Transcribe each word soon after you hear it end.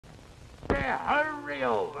hurry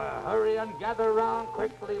over. Hurry and gather round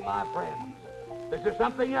quickly, my friends. This is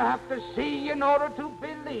something you have to see in order to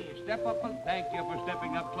believe. Step up and thank you for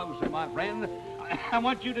stepping up closer, my friend. I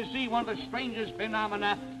want you to see one of the strangest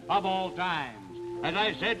phenomena of all times. As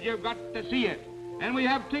I said, you've got to see it. And we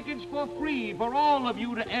have tickets for free for all of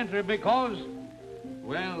you to enter because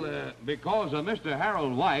Mr.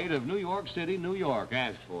 Harold White of New York City, New York,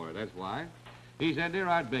 asked for it. That's why. He said, "Dear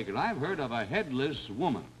Art Baker, I've heard of a headless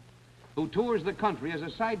woman who tours the country as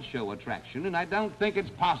a sideshow attraction, and I don't think it's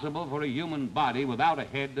possible for a human body without a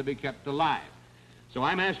head to be kept alive. So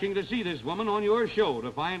I'm asking to see this woman on your show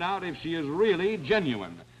to find out if she is really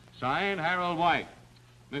genuine. Signed, Harold White."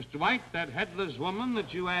 Mr. White, that headless woman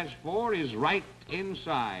that you asked for is right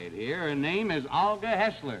inside here. Her name is Alga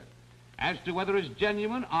Hessler. As to whether it's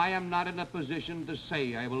genuine, I am not in a position to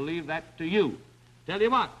say. I will leave that to you. Tell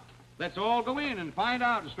you what, let's all go in and find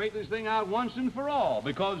out and straighten this thing out once and for all,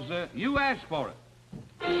 because you asked for it.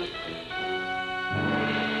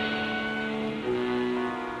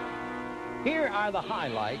 Here are the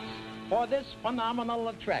highlights for this phenomenal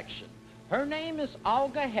attraction. Her name is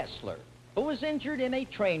Alga Hessler, who was injured in a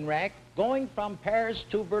train wreck going from Paris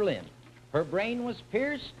to Berlin. Her brain was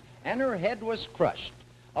pierced and her head was crushed.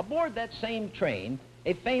 Aboard that same train,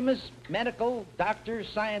 a famous medical doctor,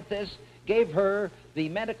 scientist, gave her the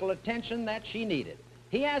medical attention that she needed.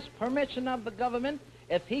 He asked permission of the government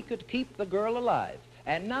if he could keep the girl alive.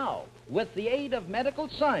 And now, with the aid of medical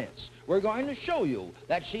science, we're going to show you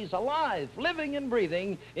that she's alive, living and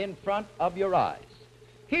breathing in front of your eyes.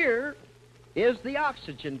 Here is the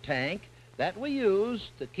oxygen tank that we use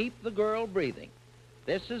to keep the girl breathing.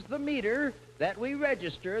 This is the meter that we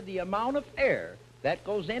register the amount of air that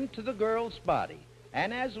goes into the girl's body.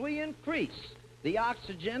 And as we increase the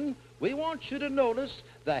oxygen, we want you to notice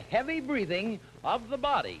the heavy breathing of the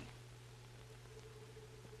body.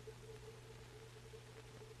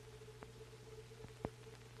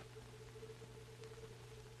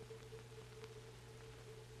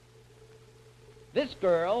 This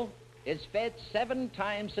girl is fed 7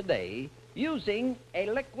 times a day using a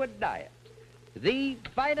liquid diet. The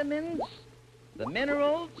vitamins, the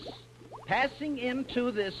minerals, passing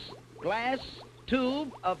into this glass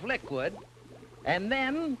tube of liquid, and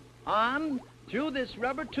then on through this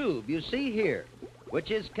rubber tube you see here,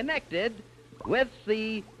 which is connected with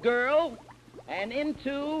the girl and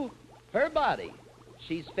into her body.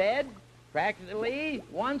 She's fed practically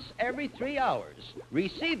once every 3 hours,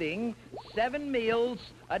 receiving 7 meals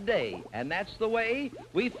a day, and that's the way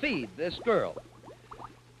we feed this girl.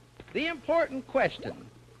 The important question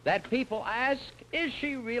that people ask, is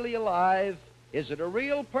she really alive? Is it a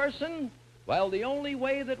real person? Well, the only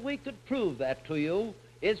way that we could prove that to you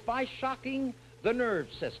is by shocking the nerve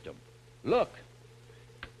system. Look,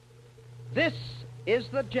 this is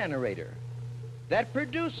the generator that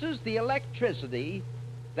produces the electricity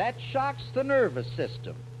that shocks the nervous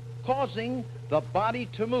system, causing the body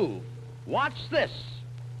to move. Watch this.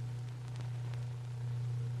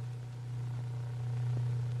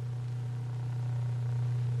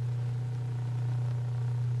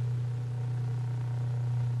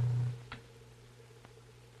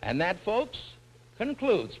 And that, folks,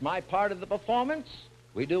 concludes my part of the performance.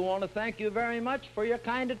 We do want to thank you very much for your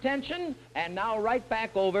kind attention. And now right back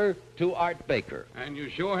over to Art Baker. And you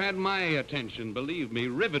sure had my attention, believe me,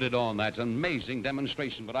 riveted on that amazing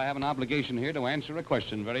demonstration. But I have an obligation here to answer a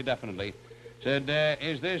question very definitely. Said,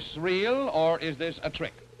 is this real or is this a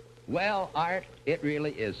trick? Well, Art, it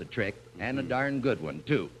really is a trick, and a darn good one,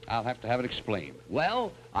 too. I'll have to have it explained.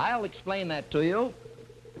 Well, I'll explain that to you.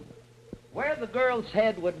 Where the girl's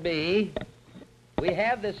head would be, we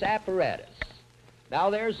have this apparatus. Now,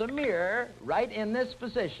 there's a mirror right in this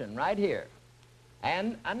position, right here,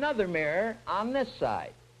 and another mirror on this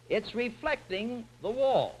side. It's reflecting the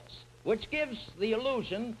walls, which gives the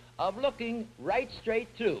illusion of looking right straight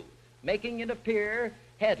through, making it appear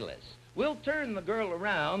headless. We'll turn the girl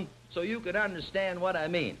around so you could understand what I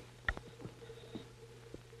mean.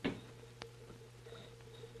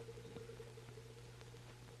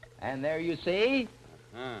 And there you see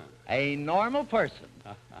a normal person.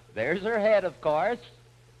 There's her head, of course.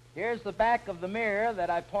 Here's the back of the mirror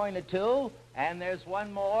that I pointed to, and there's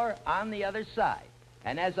one more on the other side.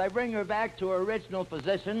 And as I bring her back to her original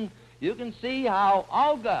position, you can see how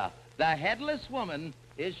Alga, the headless woman,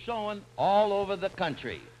 is shown all over the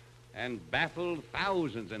country. And baffled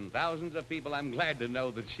thousands and thousands of people. I'm glad to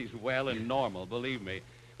know that she's well and normal, believe me.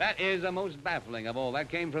 That is the most baffling of all. That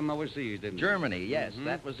came from overseas, didn't it? Germany, yes.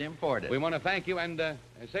 That was imported. We want to thank you and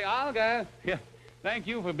say, Alga, thank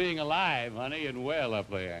you for being alive, honey, and well up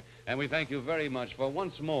there. And we thank you very much for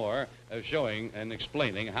once more showing and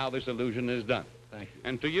explaining how this illusion is done. Thank you.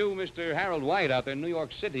 And to you, Mr. Harold White, out there in New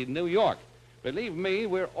York City, New York, believe me,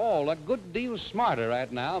 we're all a good deal smarter right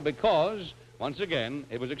now because, once again,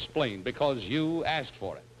 it was explained, because you asked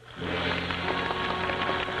for it.